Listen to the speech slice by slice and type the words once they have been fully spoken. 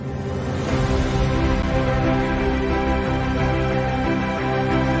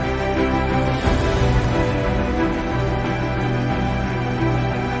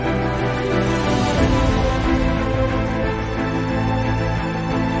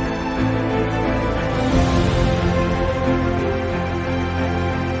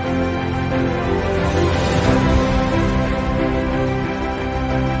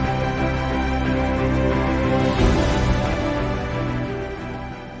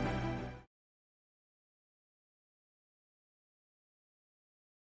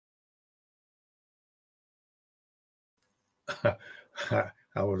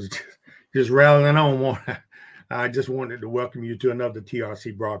I was just rattling on. I just wanted to welcome you to another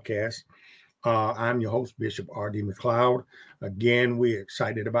TRC broadcast. I'm your host, Bishop R.D. McLeod. Again, we're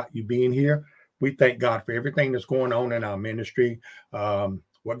excited about you being here. We thank God for everything that's going on in our ministry.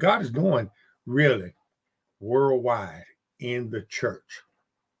 What God is doing really worldwide in the church.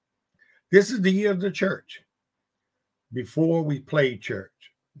 This is the year of the church. Before we played church,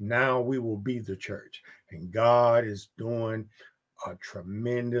 now we will be the church. And God is doing a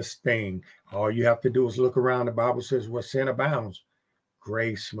tremendous thing. All you have to do is look around. The Bible says, where sin abounds,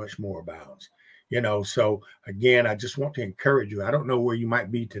 grace much more abounds. So again, I just want to encourage you. I don't know where you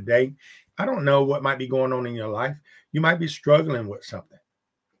might be today. I don't know what might be going on in your life. You might be struggling with something.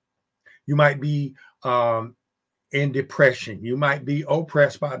 You might be in depression. You might be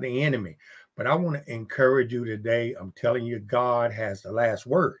oppressed by the enemy. But I want to encourage you today. I'm telling you, God has the last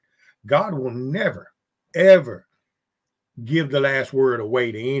word. God will never, ever give the last word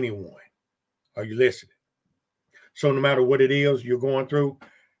away to anyone. Are you listening? So no matter what it is you're going through,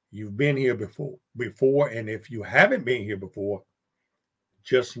 you've been here before. And if you haven't been here before,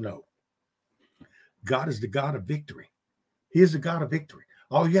 just know God is the God of victory. He is the God of victory.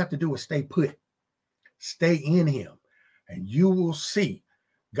 All you have to do is stay put, stay in him, and you will see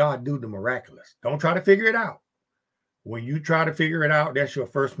God do the miraculous. Don't try to figure it out. When you try to figure it out, that's your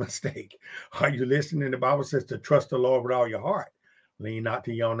first mistake. Are you listening? The Bible says to trust the Lord with all your heart. Lean not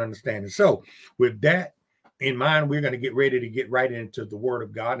to your own understanding. So with that in mind, we're going to get ready to get right into the word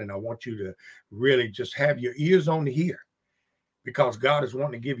of God. And I want you to really just have your ears on to hear, because God is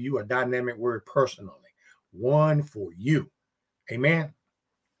wanting to give you a dynamic word personally, one for you. Amen.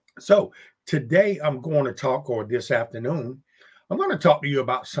 So today I'm going to talk, or this afternoon, I'm going to talk to you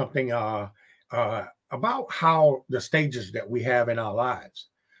about something about how the stages that we have in our lives.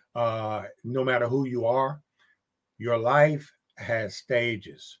 No matter who you are, your life has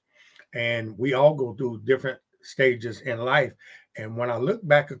stages, and we all go through different stages in life. And when I look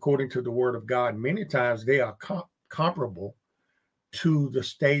back according to the word of God, many times they are comparable to the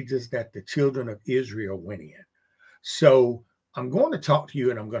stages that the children of Israel went in. So I'm going to talk to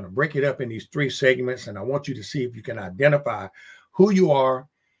you, and I'm going to break it up in these three segments. And I want you to see if you can identify who you are,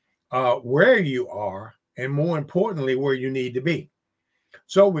 where you are, and more importantly, where you need to be.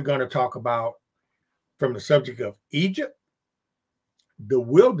 So we're going to talk about from the subject of Egypt, the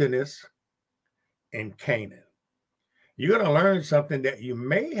wilderness, and Canaan. You're going to learn something that you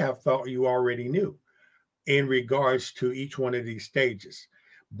may have thought you already knew in regards to each one of these stages.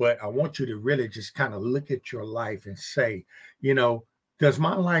 But I want you to really just kind of look at your life and say, does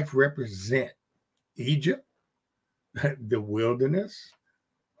my life represent Egypt, the wilderness,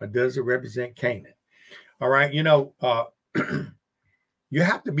 or does it represent Canaan? All right. You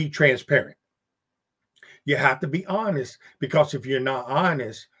have to be transparent. You have to be honest, because if you're not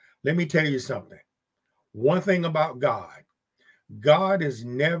honest, let me tell you something. One thing about God, God is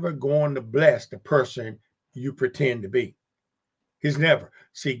never going to bless the person you pretend to be. He's never.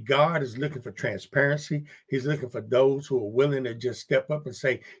 See, God is looking for transparency. He's looking for those who are willing to just step up and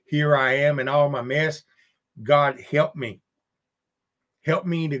say, here I am in all my mess. God, help me. Help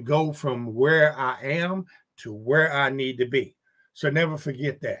me to go from where I am to where I need to be. So never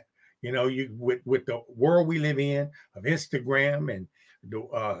forget that. With the world we live in of Instagram and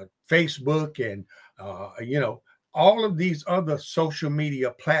Facebook and, all of these other social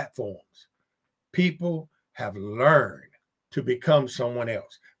media platforms, people have learned to become someone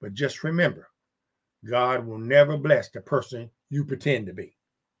else. But just remember, God will never bless the person you pretend to be.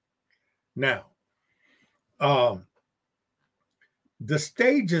 Now, the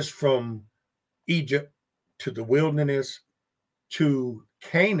stages from Egypt to the wilderness to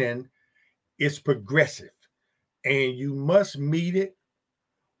Canaan is progressive, and you must meet it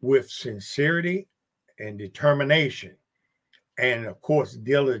with sincerity and determination, and of course,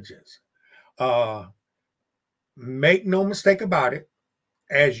 diligence. Make no mistake about it,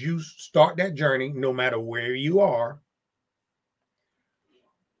 as you start that journey, no matter where you are,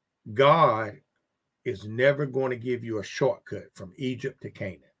 God is never going to give you a shortcut from Egypt to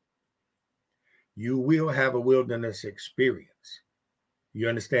Canaan. You will have a wilderness experience. You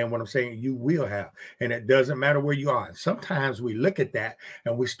understand what I'm saying? You will have. And it doesn't matter where you are. Sometimes we look at that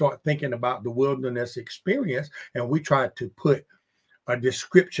and we start thinking about the wilderness experience, and we try to put a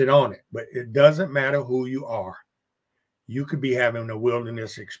description on it. But it doesn't matter who you are. You could be having a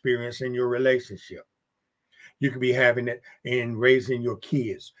wilderness experience in your relationship. You could be having it in raising your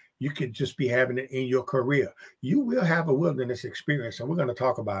kids. You could just be having it in your career. You will have a wilderness experience, and we're going to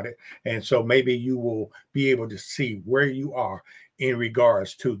talk about it. And so maybe you will be able to see where you are in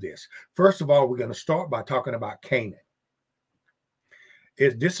regards to this. First of all, we're going to start by talking about Canaan.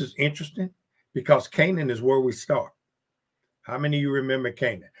 this is interesting because Canaan is where we start. How many of you remember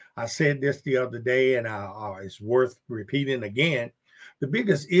Canaan? I said this the other day, and it's worth repeating again. The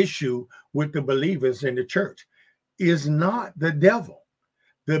biggest issue with the believers in the church is not the devil.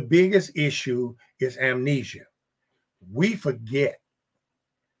 The biggest issue is amnesia. We forget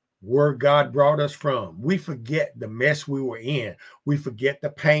where God brought us from. We forget the mess we were in. We forget the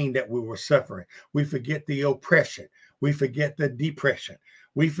pain that we were suffering. We forget the oppression. We forget the depression.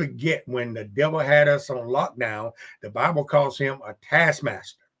 We forget when the devil had us on lockdown. The Bible calls him a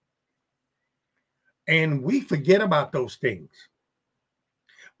taskmaster. And we forget about those things.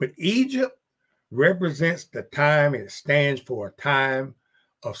 But Egypt represents the time, it stands for a time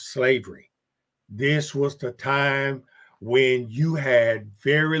of slavery. This was the time when you had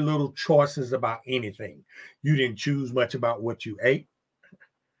very little choices about anything. You didn't choose much about what you ate.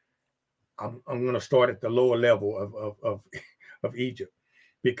 I'm going to start at the lower level of Egypt,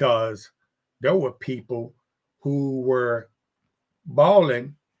 because there were people who were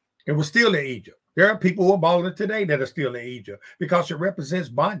balling and were still in Egypt. There are people who are balling today that are still in Egypt because it represents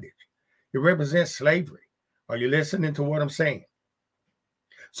bondage. It represents slavery. Are you listening to what I'm saying?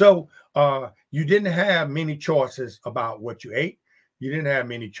 So you didn't have many choices about what you ate. You didn't have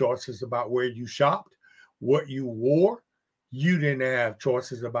many choices about where you shopped, what you wore. You didn't have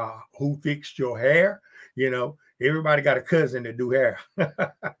choices about who fixed your hair. You know, everybody got a cousin that do hair.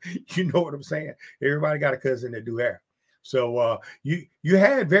 You know what I'm saying? Everybody got a cousin that do hair. So you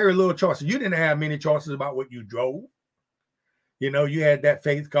had very little choices. You didn't have many choices about what you drove. You know, you had that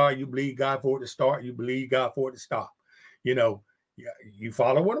faith car. You believe God for it to start. You believe God for it to stop. You know, you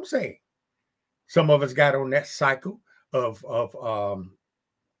follow what I'm saying. Some of us got on that cycle of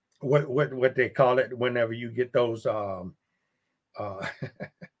what they call it whenever you get those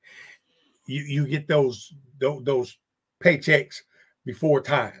you get those paychecks before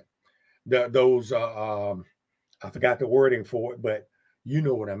time. Those I forgot the wording for it, but you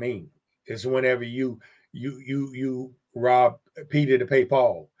know what I mean. It's whenever you rob Peter to pay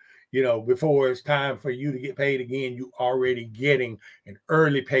Paul. You know, before it's time for you to get paid again, you already getting an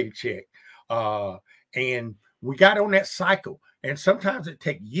early paycheck. And we got on that cycle. And sometimes it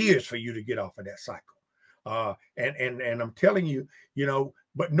takes years for you to get off of that cycle. And I'm telling you, you know,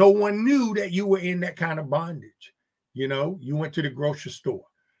 but no one knew that you were in that kind of bondage. You know, you went to the grocery store.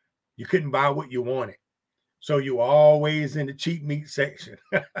 You couldn't buy what you wanted. So you were always in the cheap meat section.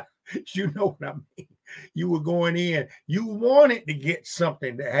 You know what I mean? You were going in. You wanted to get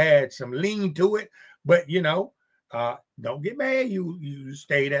something that had some lean to it, but you know, don't get mad. You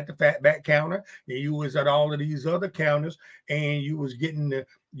stayed at the fatback counter, and you was at all of these other counters, and you was getting the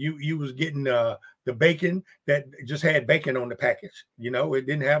bacon that just had bacon on the package. You know, it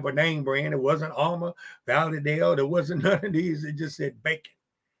didn't have a name brand. It wasn't Alma, Validale. There wasn't none of these. It just said bacon,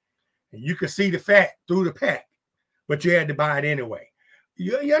 and you could see the fat through the pack, but you had to buy it anyway.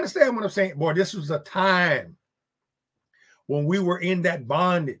 You understand what I'm saying? Boy, this was a time when we were in that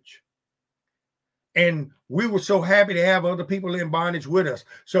bondage. And we were so happy to have other people in bondage with us.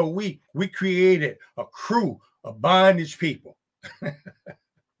 So we created a crew of bondage people.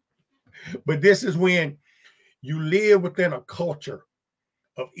 But this is when you live within a culture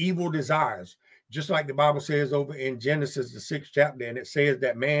of evil desires. Just like the Bible says over in Genesis, the 6th chapter, and it says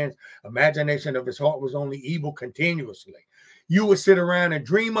that man's imagination of his heart was only evil continuously. You would sit around and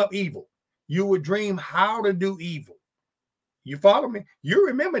dream up evil. You would dream how to do evil. You follow me? You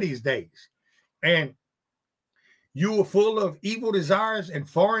remember these days. And you were full of evil desires and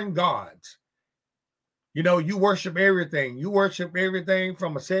foreign gods. You know, you worship everything. You worship everything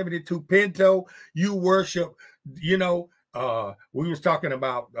from a 72 Pinto. You worship, you know, we was talking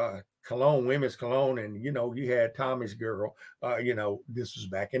about cologne, women's cologne, and, you know, you had Tommy's Girl. You know, this was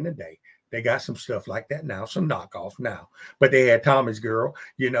back in the day. They got some stuff like that now, some knockoff now. But they had Tommy's Girl.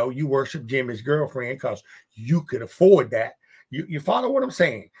 You know, you worship Jimmy's Girlfriend because you could afford that. You follow what I'm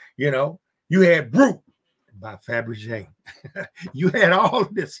saying? You know, you had Brute by Fabergé. You had all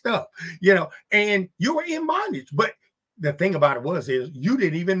of this stuff, you know, and you were in bondage. But the thing about it is you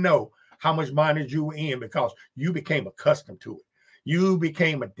didn't even know how much bondage you were in because you became accustomed to it. You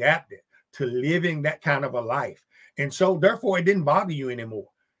became adapted to living that kind of a life. And so therefore it didn't bother you anymore.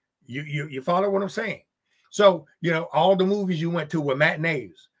 You follow what I'm saying? So, you know, all the movies you went to were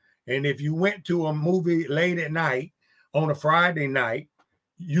matinees. And if you went to a movie late at night on a Friday night,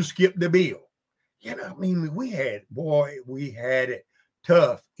 you skipped the bill. You know, I mean, we had it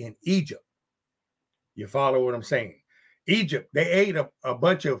tough in Egypt. You follow what I'm saying? Egypt, they ate a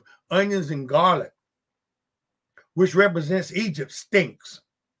bunch of onions and garlic, which represents Egypt stinks.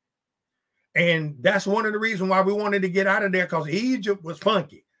 And that's one of the reasons why we wanted to get out of there, because Egypt was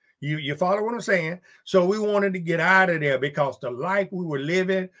funky. You follow what I'm saying? So we wanted to get out of there because the life we were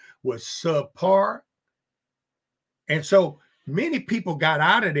living was subpar. And so many people got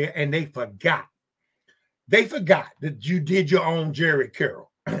out of there and they forgot. They forgot that you did your own Jerry Curl.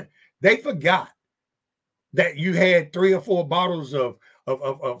 They forgot that you had 3 or 4 bottles of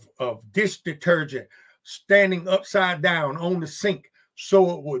dish detergent standing upside down on the sink,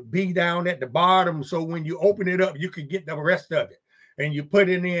 so it would be down at the bottom. So when you open it up, you could get the rest of it. And you put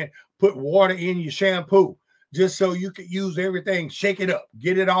water in your shampoo just so you could use everything, shake it up,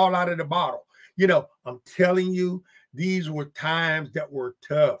 get it all out of the bottle. You know, I'm telling you, these were times that were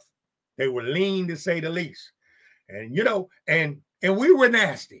tough. They were lean, to say the least. And, you know, and we were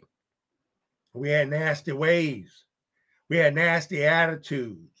nasty. We had nasty ways. We had nasty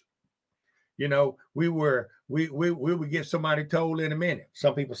attitudes. You know, we would get somebody told in a minute.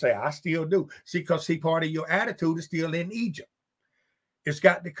 Some people say, I still do. Because part of your attitude is still in Egypt. It's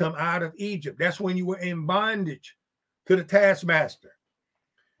got to come out of Egypt. That's when you were in bondage to the taskmaster.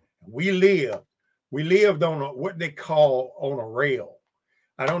 We lived on what they call on a rail.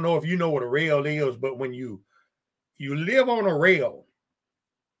 I don't know if you know what a rail is, but when you live on a rail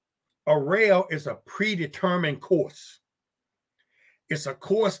is a predetermined course. It's a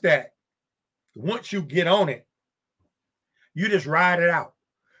course that once you get on it, you just ride it out.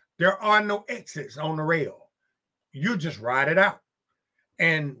 There are no exits on the rail. You just ride it out.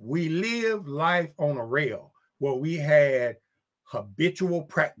 And we live life on a rail where we had habitual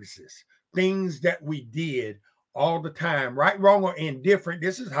practices, things that we did all the time, right, wrong, or indifferent.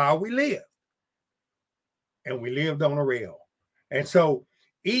 This is how we live. And we lived on a rail. And so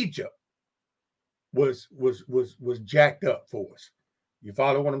Egypt was jacked up for us. You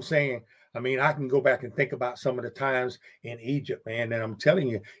follow what I'm saying? I mean, I can go back and think about some of the times in Egypt, man, and I'm telling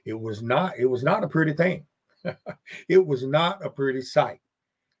you, it was not a pretty thing. It was not a pretty sight.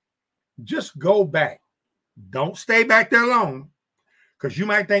 Just go back. Don't stay back there long, because you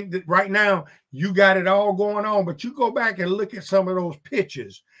might think that right now you got it all going on, but you go back and look at some of those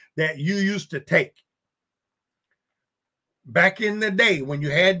pictures that you used to take back in the day when you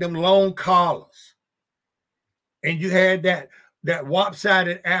had them long collars and you had that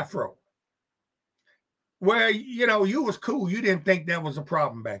lopsided afro. Well, you know, you was cool. You didn't think that was a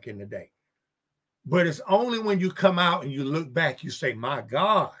problem back in the day. But it's only when you come out and you look back, you say, my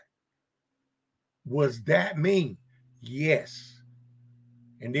God, was that me? Yes.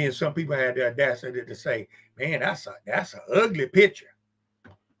 And then some people had the audacity to say, man, that's an ugly picture.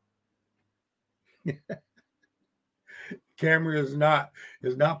 Camera is not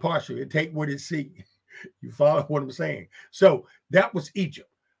partial. It take what it see. You follow what I'm saying? So that was Egypt.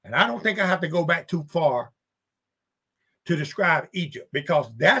 And I don't think I have to go back too far to describe Egypt,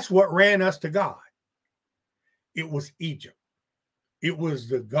 because that's what ran us to God. It was Egypt. It was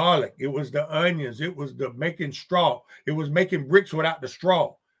the garlic. It was the onions. It was the making straw. It was making bricks without the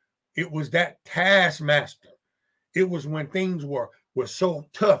straw. It was that taskmaster. It was when things were so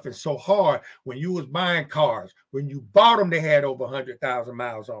tough and so hard, when you was buying cars. When you bought them, they had over 100,000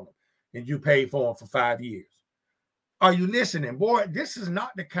 miles on them, and you paid for them for 5 years. Are you listening? Boy, this is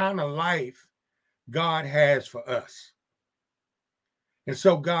not the kind of life God has for us. And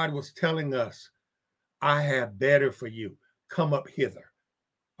so God was telling us, I have better for you. Come up hither.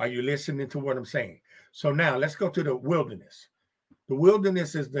 Are you listening to what I'm saying? So now let's go to the wilderness. The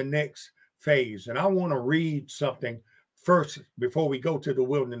wilderness is the next phase. And I want to read something first before we go to the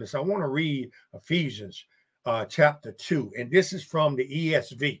wilderness. I want to read Ephesians chapter 2. And this is from the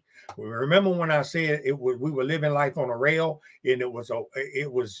ESV. Remember when I said we were living life on a rail, and it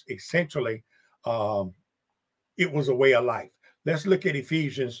was essentially it was a way of life. Let's look at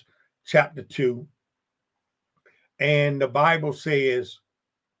Ephesians chapter 2. And the Bible says,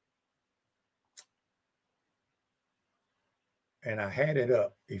 and I had it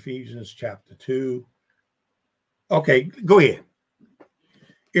up, Ephesians chapter 2. Okay, go ahead.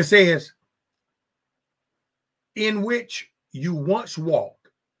 It says, in which you once walked,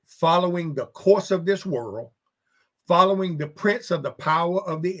 following the course of this world, following the prince of the power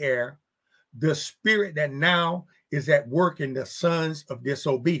of the air, the spirit that now is at work in the sons of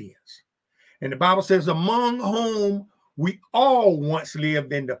disobedience. And the Bible says, among whom we all once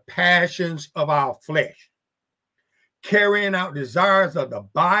lived in the passions of our flesh, carrying out desires of the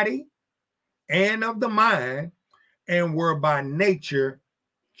body and of the mind, and were by nature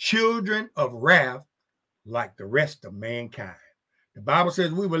children of wrath like the rest of mankind. The Bible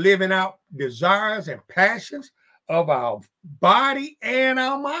says we were living out desires and passions of our body and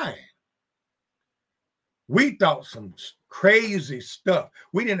our mind. We thought some crazy stuff.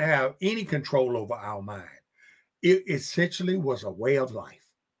 We didn't have any control over our mind. It essentially was a way of life.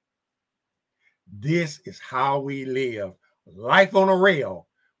 This is how we live life on a rail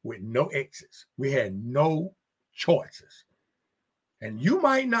with no exits. We had no choices. And you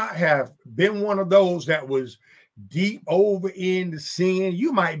might not have been one of those that was deep over in the sin.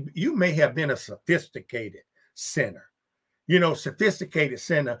 You may have been a sophisticated sinner. You know, sophisticated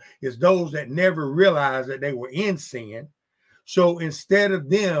sinner is those that never realized that they were in sin. So instead of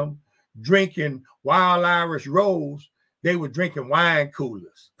them drinking Wild Irish Rose, they were drinking wine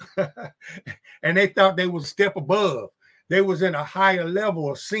coolers. And they thought they was a step above. They was in a higher level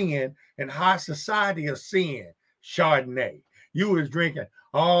of sin and high society of sin. Chardonnay. You was drinking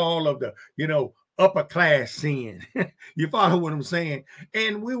all of the, upper class sin. You follow what I'm saying?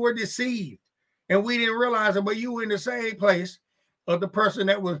 And we were deceived. And we didn't realize it, but you were in the same place of the person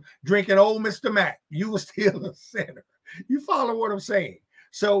that was drinking old Mr. Mac. You were still a sinner. You follow what I'm saying?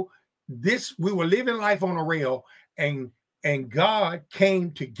 So we were living life on a rail, and God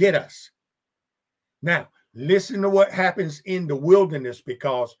came to get us. Now, listen to what happens in the wilderness,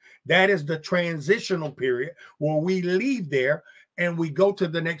 because that is the transitional period where we leave there and we go to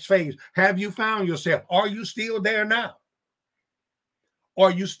the next phase. Have you found yourself? Are you still there now? Are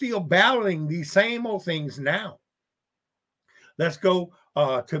you still battling these same old things now? Let's go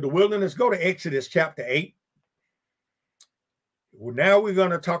to the wilderness. Go to Exodus chapter 8. Well, now we're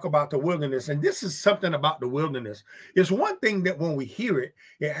going to talk about the wilderness. And this is something about the wilderness. It's one thing that when we hear it,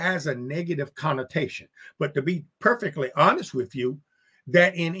 it has a negative connotation. But to be perfectly honest with you,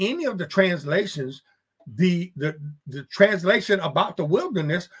 that in any of the translations, the translation about the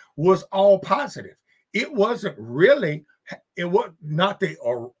wilderness was all positive. It wasn't really, it was not the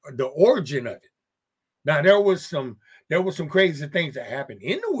origin of it. Now, there was some crazy things that happened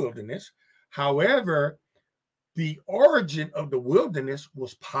in the wilderness. However, the origin of the wilderness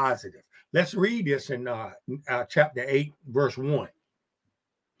was positive. Let's read this in chapter 8, verse 1.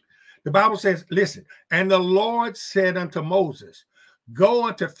 The Bible says, listen, and the Lord said unto Moses, go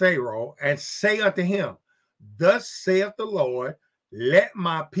unto Pharaoh and say unto him, thus saith the Lord, let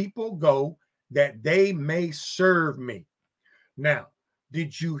my people go, that they may serve me. Now,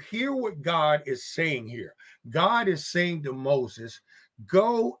 did you hear what God is saying here? God is saying to Moses,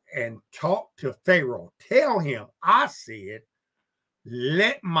 go and talk to Pharaoh. Tell him, I said,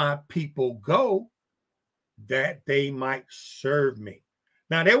 let my people go, that they might serve me.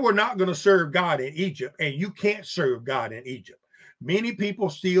 Now, they were not going to serve God in Egypt, and you can't serve God in Egypt. Many people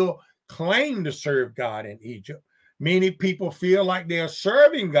still claim to serve God in Egypt. Many people feel like they're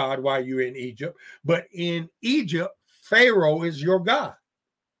serving God while you're in Egypt, but in Egypt, Pharaoh is your God.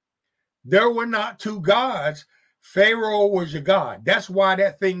 There were not two gods. Pharaoh was your God. That's why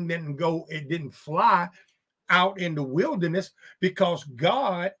that thing didn't fly out in the wilderness, because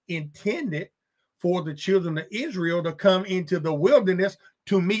God intended for the children of Israel to come into the wilderness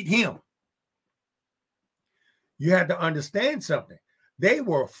to meet him. You had to understand something. They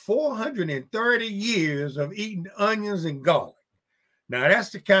were 430 years of eating onions and garlic. Now, that's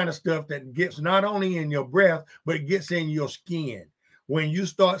the kind of stuff that gets not only in your breath, but it gets in your skin. When you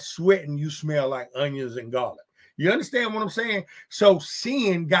start sweating, you smell like onions and garlic. You understand what I'm saying? So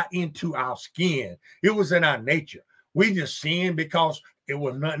sin got into our skin. It was in our nature. We just sinned because it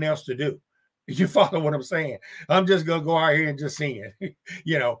was nothing else to do. You follow what I'm saying? I'm just going to go out here and just sin,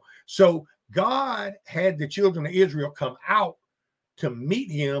 So God had the children of Israel come out to meet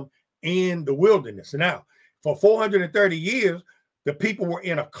him in the wilderness. Now, for 430 years, the people were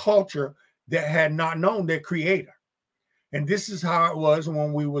in a culture that had not known their creator. And this is how it was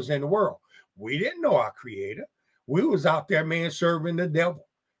when we was in the world. We didn't know our creator. We was out there, man, serving the devil.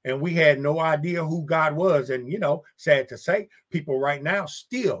 And we had no idea who God was. And, sad to say, people right now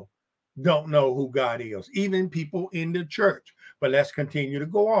still don't know who God is, even people in the church. But let's continue to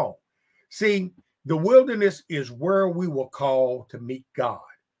go on. See, the wilderness is where we were called to meet God.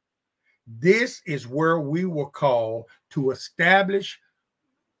 This is where we were called to establish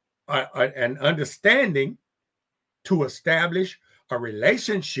an understanding, to establish a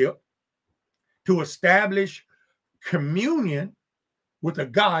relationship, to establish communion with a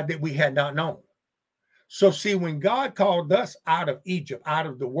God that we had not known. So see, when God called us out of Egypt, out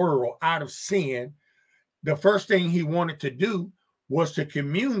of the world, out of sin, the first thing he wanted to do was to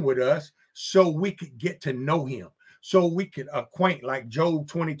commune with us so we could get to know him, so we could acquaint, like Job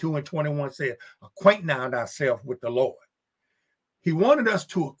 22 and 21 said, acquaint now thyself with the Lord. He wanted us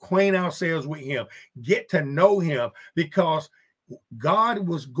to acquaint ourselves with him, get to know him, because God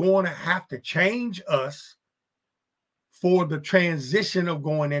was going to have to change us for the transition of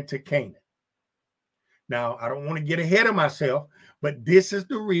going into Canaan. Now, I don't want to get ahead of myself, but this is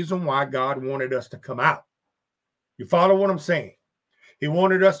the reason why God wanted us to come out. You follow what I'm saying? He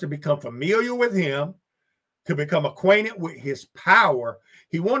wanted us to become familiar with him, to become acquainted with his power.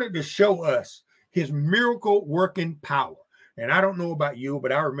 He wanted to show us his miracle working power. And I don't know about you,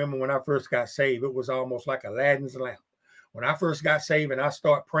 but I remember when I first got saved, it was almost like Aladdin's lamp. When I first got saved and I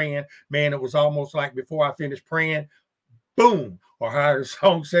started praying, man, it was almost like before I finished praying, boom, or how the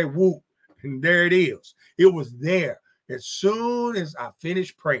song said, whoop, and there it is. It was there. As soon as I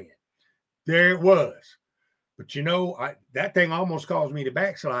finished praying, there it was. But you know, that thing almost caused me to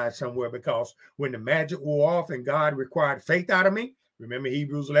backslide somewhere, because when the magic wore off and God required faith out of me, remember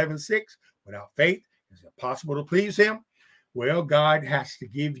Hebrews 11:6, without faith, it's impossible to please him. Well, God has to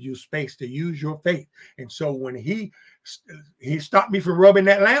give you space to use your faith. And so when he stopped me from rubbing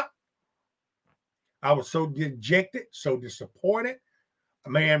that lamp, I was so dejected, so disappointed.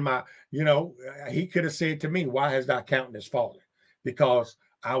 Man, he could have said to me, why has thy countenance fallen? Because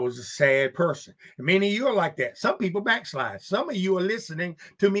I was a sad person. And many of you are like that. Some people backslide. Some of you are listening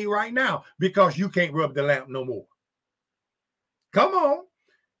to me right now because you can't rub the lamp no more. Come on.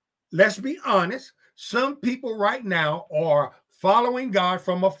 Let's be honest. Some people right now are following God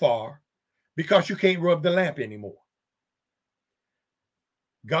from afar because you can't rub the lamp anymore.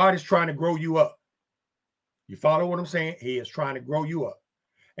 God is trying to grow you up. You follow what I'm saying? He is trying to grow you up.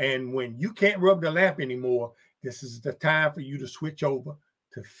 And when you can't rub the lamp anymore, this is the time for you to switch over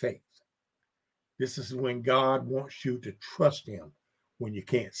to faith. This is when God wants you to trust him when you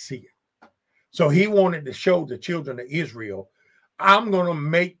can't see it. So he wanted to show the children of Israel, I'm getting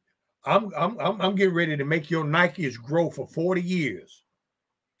ready to make your Nikes grow for 40 years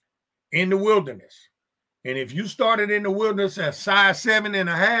in the wilderness. And if you started in the wilderness at size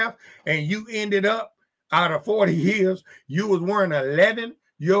 7.5 and you ended up out of 40 years, you was wearing 11,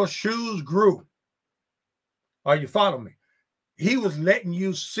 your shoes grew. Are you following me? He was letting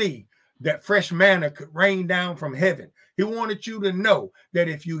you see that fresh manna could rain down from heaven. He wanted you to know that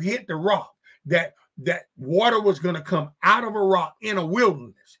if you hit the rock, that water was going to come out of a rock in a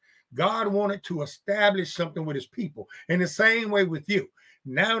wilderness. God wanted to establish something with his people. In the same way with you.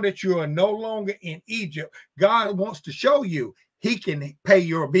 Now that you are no longer in Egypt, God wants to show you he can pay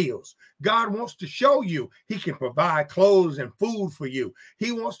your bills. God wants to show you he can provide clothes and food for you.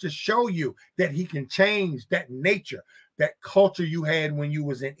 He wants to show you that he can change that nature, that culture you had when you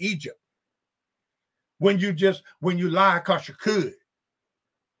was in Egypt. When you lie because you could.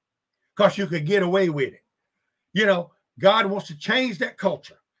 Because you could get away with it. You know, God wants to change that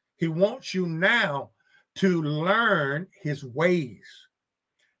culture. He wants you now to learn his ways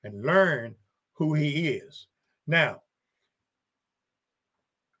and learn who he is. Now,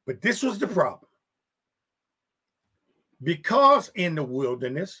 but this was the problem. Because in the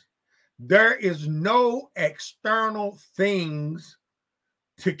wilderness, there is no external things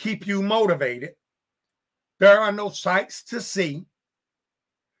to keep you motivated. There are no sights to see.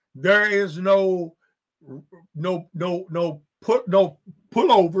 There is no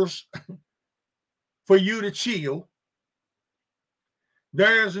pullovers for you to chill.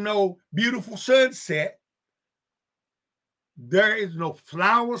 There is no beautiful sunset. There is no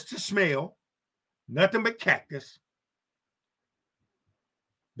flowers to smell, nothing but cactus.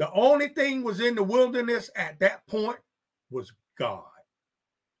 The only thing was in the wilderness at that point was God.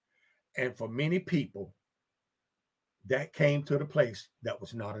 And for many people, that came to the place that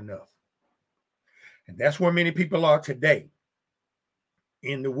was not enough. And that's where many people are today,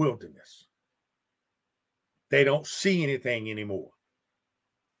 in the wilderness. They don't see anything anymore.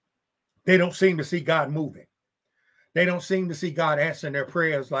 They don't seem to see God moving. They don't seem to see God answering their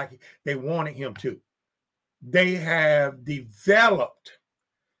prayers like they wanted him to. They have developed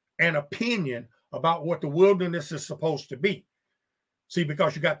an opinion about what the wilderness is supposed to be. See,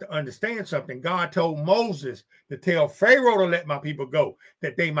 because you got to understand something. God told Moses to tell Pharaoh to let my people go,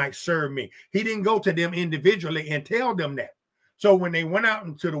 that they might serve me. He didn't go to them individually and tell them that. So when they went out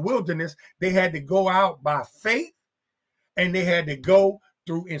into the wilderness, they had to go out by faith and they had to go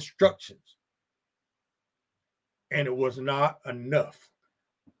through instructions. And it was not enough.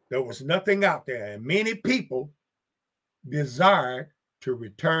 There was nothing out there. And many people desired to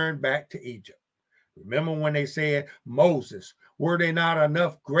return back to Egypt. Remember when they said, Moses, were there not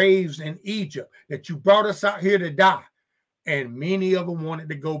enough graves in Egypt that you brought us out here to die? And many of them wanted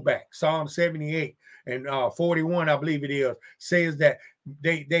to go back. Psalm 78 and 41, I believe it is, says that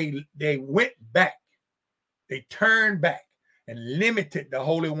they went back. They turned back and limited the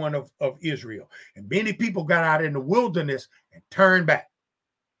Holy One of Israel. And many people got out in the wilderness and turned back.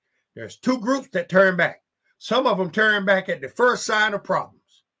 There's two groups that turn back. Some of them turn back at the first sign of problems.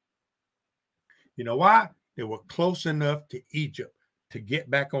 You know why? They were close enough to Egypt to get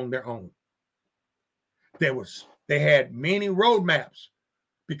back on their own. They had many road maps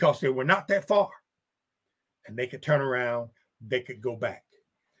because they were not that far. And they could turn around, they could go back.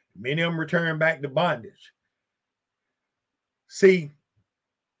 Many of them returned back to bondage. See,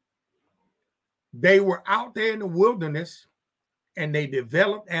 they were out there in the wilderness and they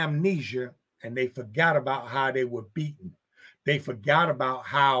developed amnesia and they forgot about how they were beaten. They forgot about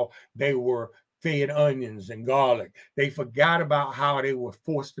how they were fed onions and garlic. They forgot about how they were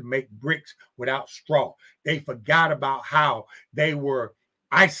forced to make bricks without straw. They forgot about how they were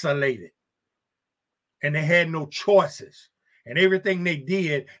isolated and they had no choices. And everything they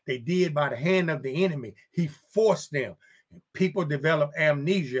did by the hand of the enemy. He forced them. People develop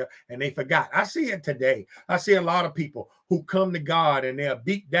amnesia and they forgot. I see it today. I see a lot of people who come to God and they're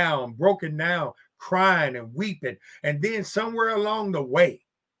beat down, broken down, crying and weeping. And then somewhere along the way,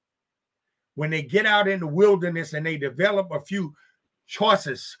 when they get out in the wilderness and they develop a few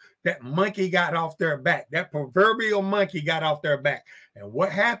choices, that monkey got off their back. That proverbial monkey got off their back. And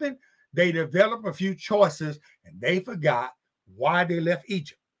what happened? They developed a few choices and they forgot why they left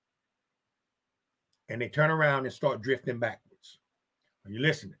Egypt. And they turn around and start drifting backwards. Are you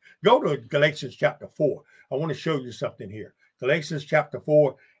listening? Go to Galatians chapter 4. I want to show you something here. Galatians chapter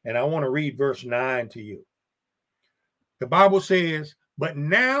 4, and I want to read verse 9 to you. The Bible says, but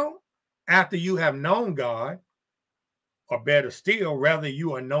now, after you have known God, or better still, rather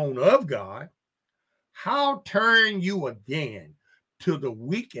you are known of God, how turn you again to the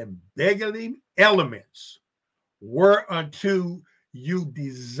weak and beggarly elements, whereunto you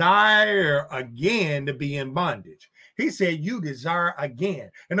desire again to be in bondage. He said you desire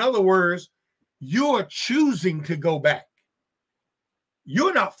again. In other words, you are choosing to go back.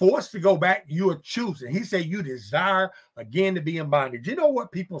 You're not forced to go back. You are choosing. He said you desire again to be in bondage. You know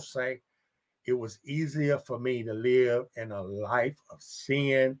what people say? It was easier for me to live in a life of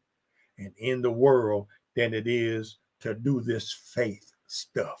sin and in the world than it is to do this faith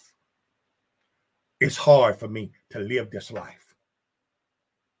stuff. It's hard for me to live this life.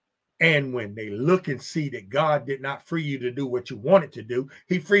 And when they look and see that God did not free you to do what you wanted to do,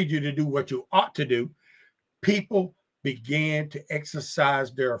 he freed you to do what you ought to do, people began to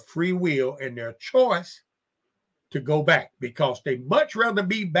exercise their free will and their choice to go back because they much rather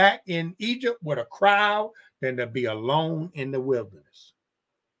be back in Egypt with a crowd than to be alone in the wilderness.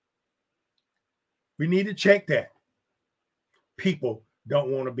 We need to check that. People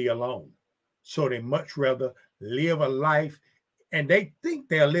don't want to be alone. So they much rather live a life, and they think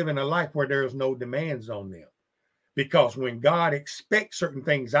they're living a life where there's no demands on them. Because when God expects certain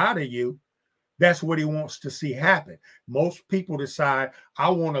things out of you, that's what he wants to see happen. Most people decide, I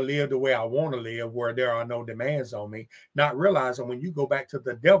want to live the way I want to live, where there are no demands on me, not realizing when you go back to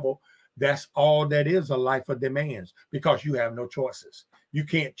the devil, that's all that is, a life of demands, because you have no choices. You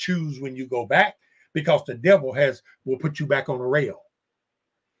can't choose when you go back because the devil will put you back on the rail.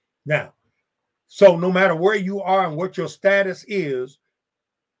 Now, so no matter where you are and what your status is,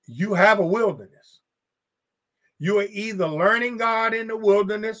 you have a wilderness. You are either learning God in the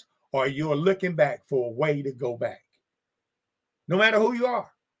wilderness or you're looking back for a way to go back. No matter who you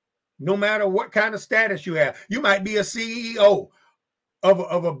are, no matter what kind of status you have. You might be a CEO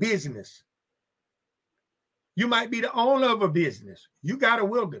of a business. You might be the owner of a business. You got a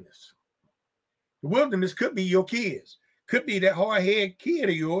wilderness. The wilderness could be your kids. Could be that hard-headed kid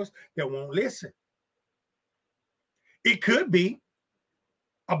of yours that won't listen. It could be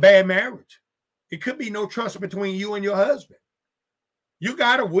a bad marriage. It could be no trust between you and your husband. You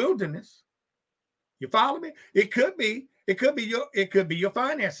got a wilderness. You follow me? It could be your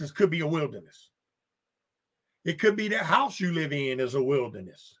finances could be a wilderness. It could be that house you live in is a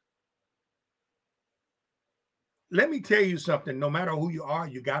wilderness. Let me tell you something. No matter who you are,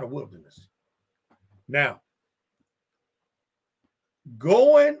 you got a wilderness. Now,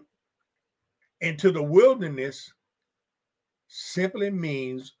 going into the wilderness simply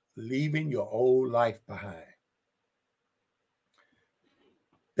means leaving your old life behind.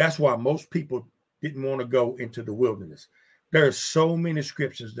 That's why most people didn't want to go into the wilderness. There are so many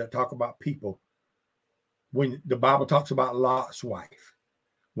scriptures that talk about people. When the Bible talks about Lot's wife,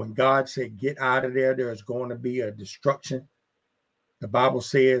 when God said, get out of there, there's going to be a destruction. The Bible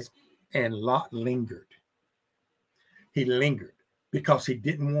says, and Lot lingered. He lingered because he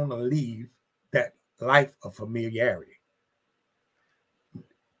didn't want to leave that life of familiarity.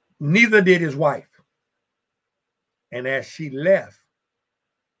 Neither did his wife. And as she left,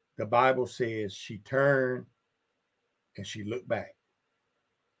 the Bible says she turned and she looked back.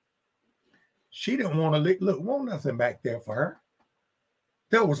 She didn't want to look, want nothing back there for her.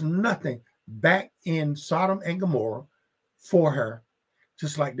 There was nothing back in Sodom and Gomorrah for her,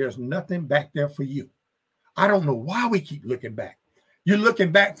 just like there's nothing back there for you. I don't know why we keep looking back. You're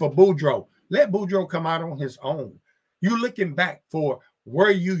looking back for Boudreaux. Let Boudreaux come out on his own. You're looking back for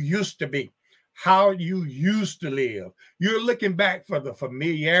where you used to be, how you used to live. You're looking back for the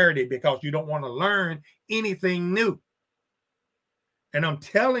familiarity because you don't want to learn anything new. And I'm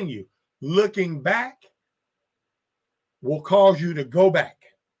telling you, looking back will cause you to go back.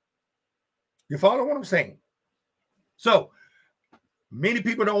 You follow what I'm saying? So many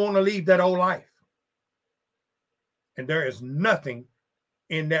people don't want to leave that old life. And there is nothing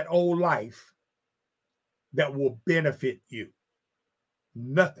in that old life that will benefit you.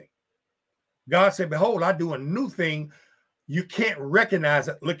 Nothing. God said, behold, I do a new thing. You can't recognize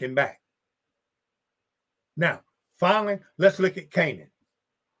it looking back. Now, finally, let's look at Canaan.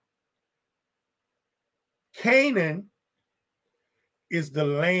 Canaan is the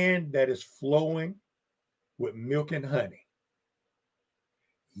land that is flowing with milk and honey.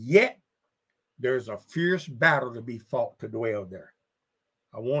 Yet, there's a fierce battle to be fought to dwell there.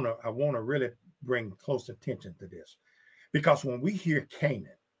 I want to really bring close attention to this, because when we hear Canaan,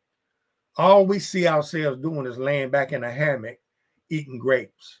 all we see ourselves doing is laying back in a hammock eating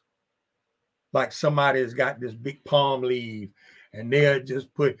grapes, like somebody has got this big palm leaf and they're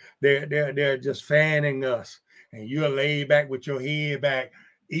just fanning us, and you're laid back with your head back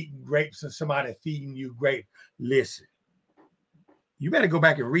eating grapes and somebody feeding you grapes. Listen, you better go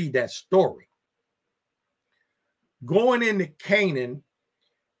back and read that story. Going into Canaan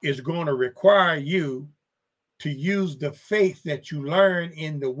is going to require you to use the faith that you learn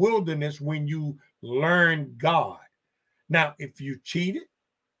in the wilderness when you learn God. Now, if you cheated,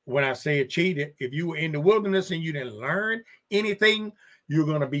 when I say cheated, if you were in the wilderness and you didn't learn anything, you're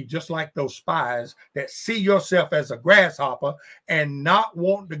going to be just like those spies that see yourself as a grasshopper and not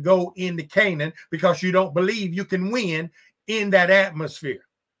want to go into Canaan because you don't believe you can win in that atmosphere.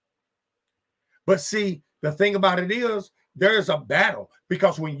 But see, the thing about it is, there's a battle,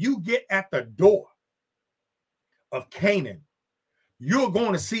 because when you get at the door of Canaan, you're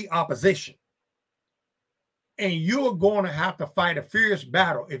going to see opposition. And you're going to have to fight a fierce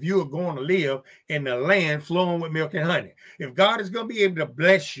battle if you're going to live in the land flowing with milk and honey. If God is going to be able to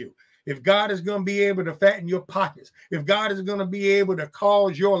bless you, if God is going to be able to fatten your pockets, if God is going to be able to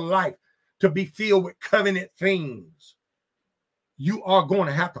cause your life to be filled with covenant things, you are going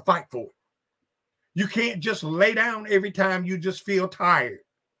to have to fight for it. You can't just lay down every time you just feel tired.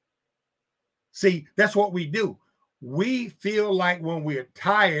 See, that's what we do. We feel like when we're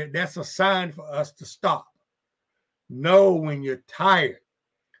tired, that's a sign for us to stop. No, when you're tired,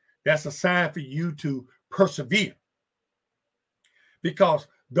 that's a sign for you to persevere. Because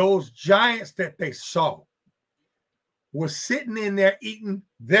those giants that they saw were sitting in there eating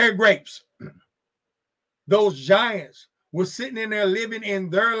their grapes. Those giants were sitting in there living in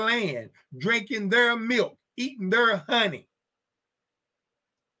their land, drinking their milk, eating their honey.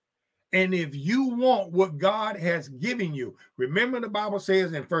 And if you want what God has given you, remember the Bible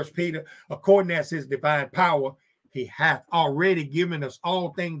says in 1 Peter, according as his divine power, he hath already given us all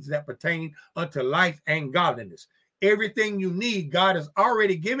things that pertain unto life and godliness. Everything you need, God has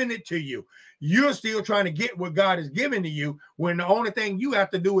already given it to you. You're still trying to get what God has given to you, when the only thing you have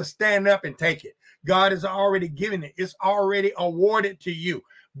to do is stand up and take it. God has already given it. It's already awarded to you.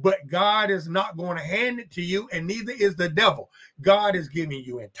 But God is not going to hand it to you, and neither is the devil. God is giving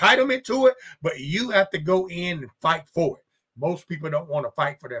you entitlement to it, but you have to go in and fight for it. Most people don't want to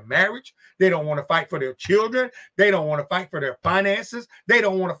fight for their marriage. They don't want to fight for their children. They don't want to fight for their finances. They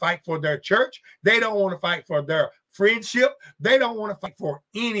don't want to fight for their church. They don't want to fight for their friendship. They don't want to fight for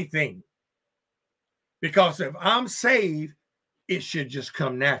anything. Because if I'm saved, it should just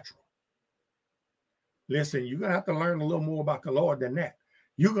come natural. Listen, you're going to have to learn a little more about the Lord than that.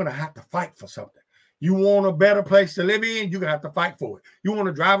 You're going to have to fight for something. You want a better place to live in, you're going to have to fight for it. You want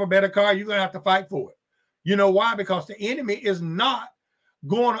to drive a better car, you're going to have to fight for it. You know why? Because the enemy is not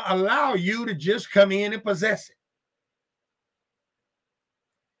going to allow you to just come in and possess it.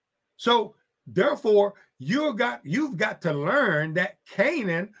 So, therefore, you've got to learn that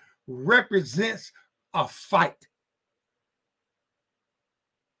Canaan represents a fight.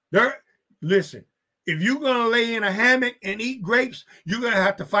 Listen, if you're going to lay in a hammock and eat grapes, you're going to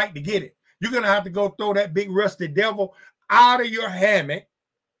have to fight to get it. You're going to have to go throw that big rusty devil out of your hammock,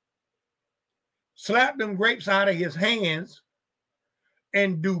 slap them grapes out of his hands,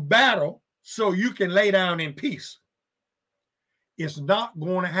 and do battle so you can lay down in peace. It's not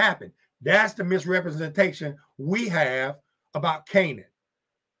going to happen. That's the misrepresentation we have about Canaan.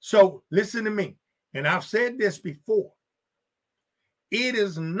 So listen to me, and I've said this before. It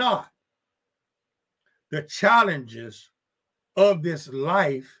is not the challenges of this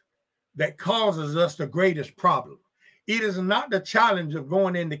life that causes us the greatest problem. It is not the challenge of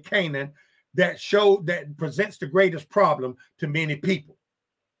going into Canaan that presents the greatest problem to many people.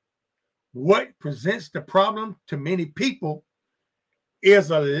 What presents the problem to many people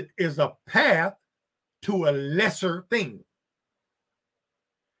is a path to a lesser thing,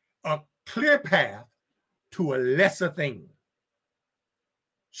 a clear path to a lesser thing.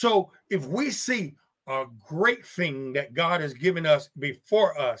 So if we see a great thing that God has given us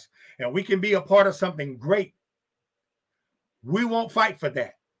before us, and we can be a part of something great, we won't fight for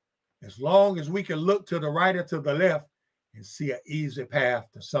that. As long as we can look to the right or to the left and see an easy path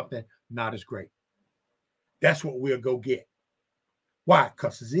to something not as great. That's what we'll go get. Why?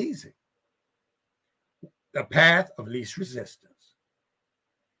 Because it's easy. The path of least resistance.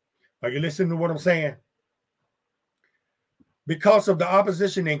 Are you listening to what I'm saying? Because of the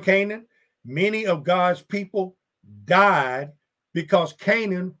opposition in Canaan, many of God's people died because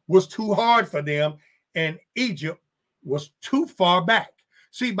Canaan was too hard for them and Egypt was too far back.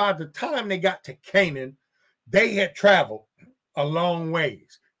 See, by the time they got to Canaan, they had traveled a long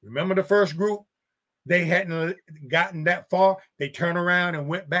ways. Remember the first group? They hadn't gotten that far. They turned around and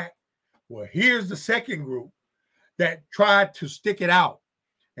went back. Well, here's the second group that tried to stick it out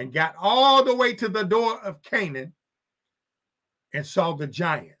and got all the way to the door of Canaan and saw the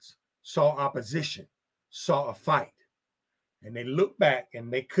giants, saw opposition, saw a fight. And they looked back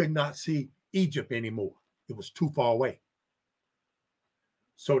and they could not see Egypt anymore. It was too far away.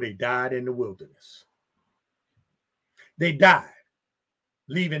 So they died in the wilderness. They died,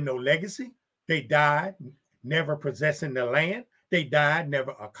 leaving no legacy. They died, never possessing the land. They died,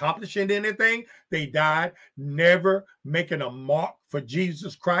 never accomplishing anything. They died, never making a mark for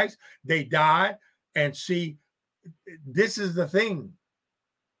Jesus Christ. They died, and see, this is the thing.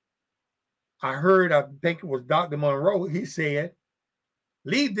 I think it was Dr. Monroe, he said,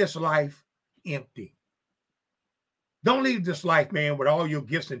 leave this life empty. Don't leave this life, man, with all your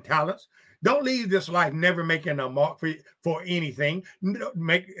gifts and talents. Don't leave this life never making a mark for anything,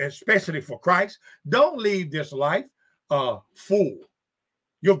 especially for Christ. Don't leave this life full.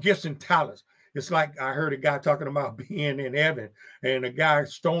 Your gifts and talents. It's like I heard a guy talking about being in heaven, and a guy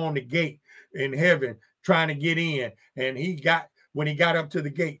stormed the gate in heaven trying to get in. And when he got up to the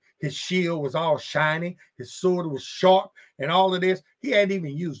gate, his shield was all shiny, his sword was sharp, and all of this. He hadn't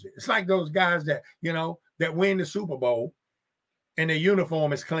even used it. It's like those guys that, that win the Super Bowl and their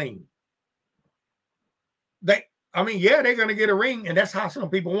uniform is clean. They're going to get a ring, and that's how some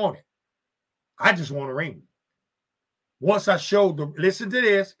people want it. I just want a ring. Once I show listen to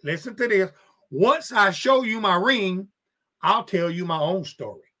this. Once I show you my ring, I'll tell you my own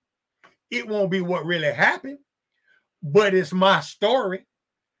story. It won't be what really happened, but it's my story,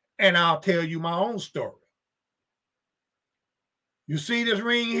 and I'll tell you my own story. You see this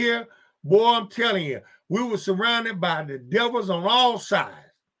ring here? Boy, I'm telling you, we were surrounded by the devils on all sides.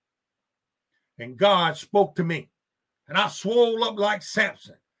 And God spoke to me. And I swole up like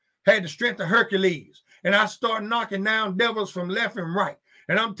Samson, had the strength of Hercules. And I started knocking down devils from left and right.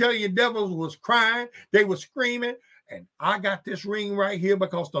 And I'm telling you, devils was crying. They were screaming. And I got this ring right here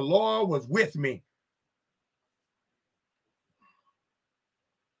because the Lord was with me.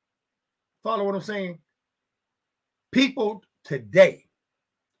 Follow what I'm saying? People today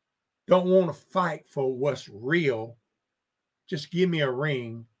don't want to fight for what's real. Just give me a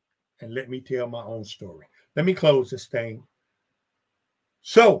ring and let me tell my own story. Let me close this thing.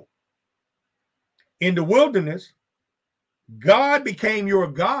 So, in the wilderness, God became your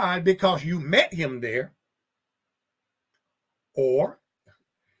God because you met him there, or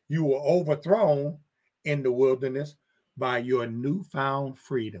you were overthrown in the wilderness by your newfound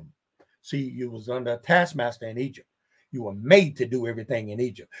freedom. See, you was under a taskmaster in Egypt. You were made to do everything in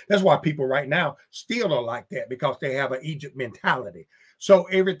Egypt. That's why people right now still are like that, because they have an Egypt mentality. So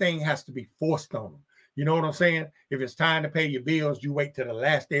everything has to be forced on them. You know what I'm saying? If it's time to pay your bills, you wait till the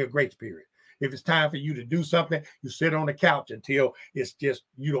last day of grace period. If it's time for you to do something, you sit on the couch until it's just,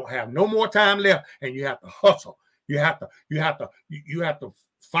 you don't have no more time left, and you have to hustle. You have to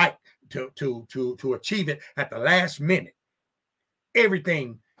fight to achieve it at the last minute.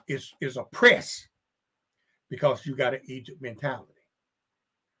 Everything is a press because you got an Egypt mentality.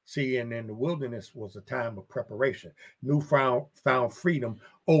 See, and then the wilderness was a time of preparation. Newfound freedom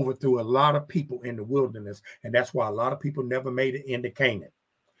overthrew a lot of people in the wilderness, and that's why a lot of people never made it into Canaan,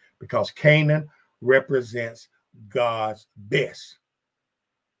 because Canaan represents God's best.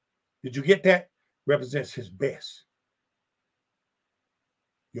 Did you get that? Represents his best.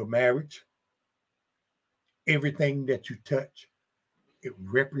 Your marriage, everything that you touch, it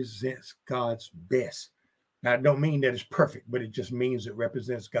represents God's best. Now, it don't mean that it's perfect, but it just means it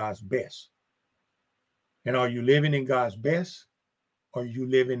represents God's best. And are you living in God's best? Or are you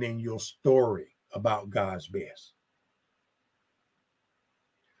living in your story about God's best?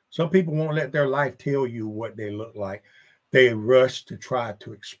 Some people won't let their life tell you what they look like. They rush to try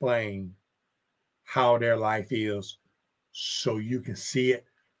to explain how their life is so you can see it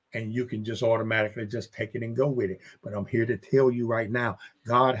and you can just automatically just take it and go with it. But I'm here to tell you right now,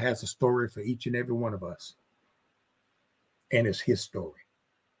 God has a story for each and every one of us. And it's his story.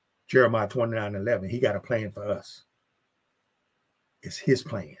 Jeremiah 29:11, he got a plan for us. It's his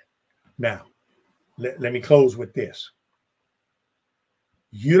plan. Now, let me close with this.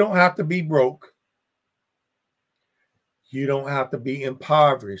 You don't have to be broke. You don't have to be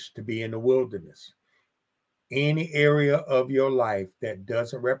impoverished to be in the wilderness. Any area of your life that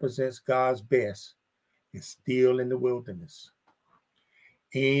doesn't represent God's best is still in the wilderness.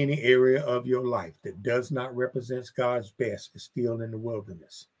 Any area of your life that does not represent God's best is still in the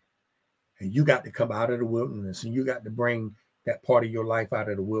wilderness. And you got to come out of the wilderness, and you got to bring that part of your life out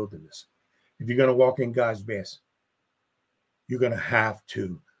of the wilderness. If you're going to walk in God's best, you're going to have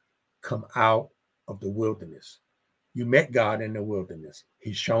to come out of the wilderness. You met God in the wilderness.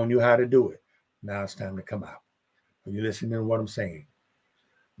 He's shown you how to do it. Now it's time to come out. Are you listening to what I'm saying?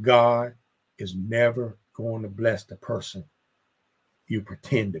 God is never going to bless the person you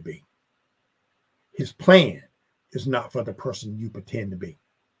pretend to be. His plan is not for the person you pretend to be.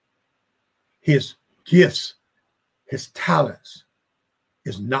 His gifts, his talents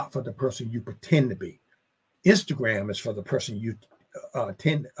is not for the person you pretend to be. Instagram is for the person you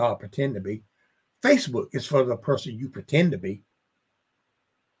pretend to be. Facebook is for the person you pretend to be.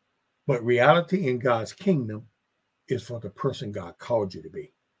 But reality in God's kingdom is for the person God called you to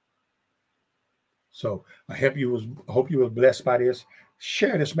be. So I hope you was blessed by this.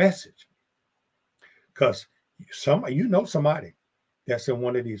 Share this message, because you know somebody that's in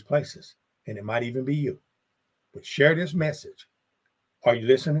one of these places, and it might even be you. But share this message. Are you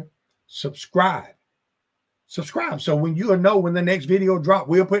listening? Subscribe. So when you'll know when the next video drop.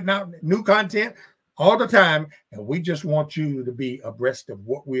 We're putting out new content all the time, and we just want you to be abreast of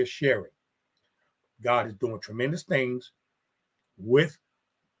what we're sharing. God is doing tremendous things with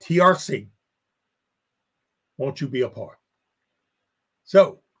TRC. Won't you be a part?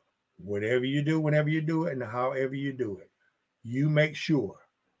 So whatever you do, whenever you do it, and however you do it, you make sure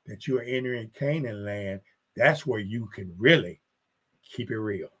that you are entering Canaan land. That's where you can really keep it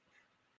real.